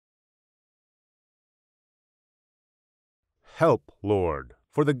Help, Lord,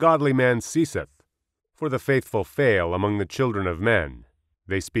 for the godly man ceaseth, for the faithful fail among the children of men.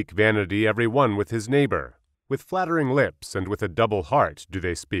 They speak vanity every one with his neighbor. With flattering lips and with a double heart do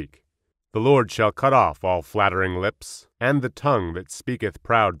they speak. The Lord shall cut off all flattering lips, and the tongue that speaketh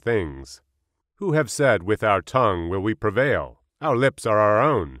proud things. Who have said, with our tongue will we prevail? Our lips are our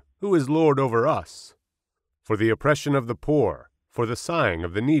own. Who is Lord over us? For the oppression of the poor, for the sighing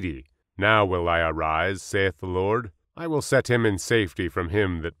of the needy, now will I arise, saith the Lord. I will set him in safety from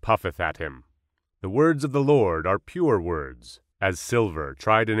him that puffeth at him. The words of the Lord are pure words, as silver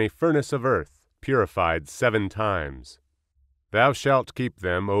tried in a furnace of earth, purified 7 times. Thou shalt keep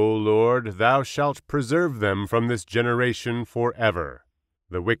them, O Lord, thou shalt preserve them from this generation forever.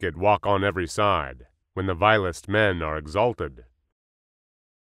 The wicked walk on every side, when the vilest men are exalted.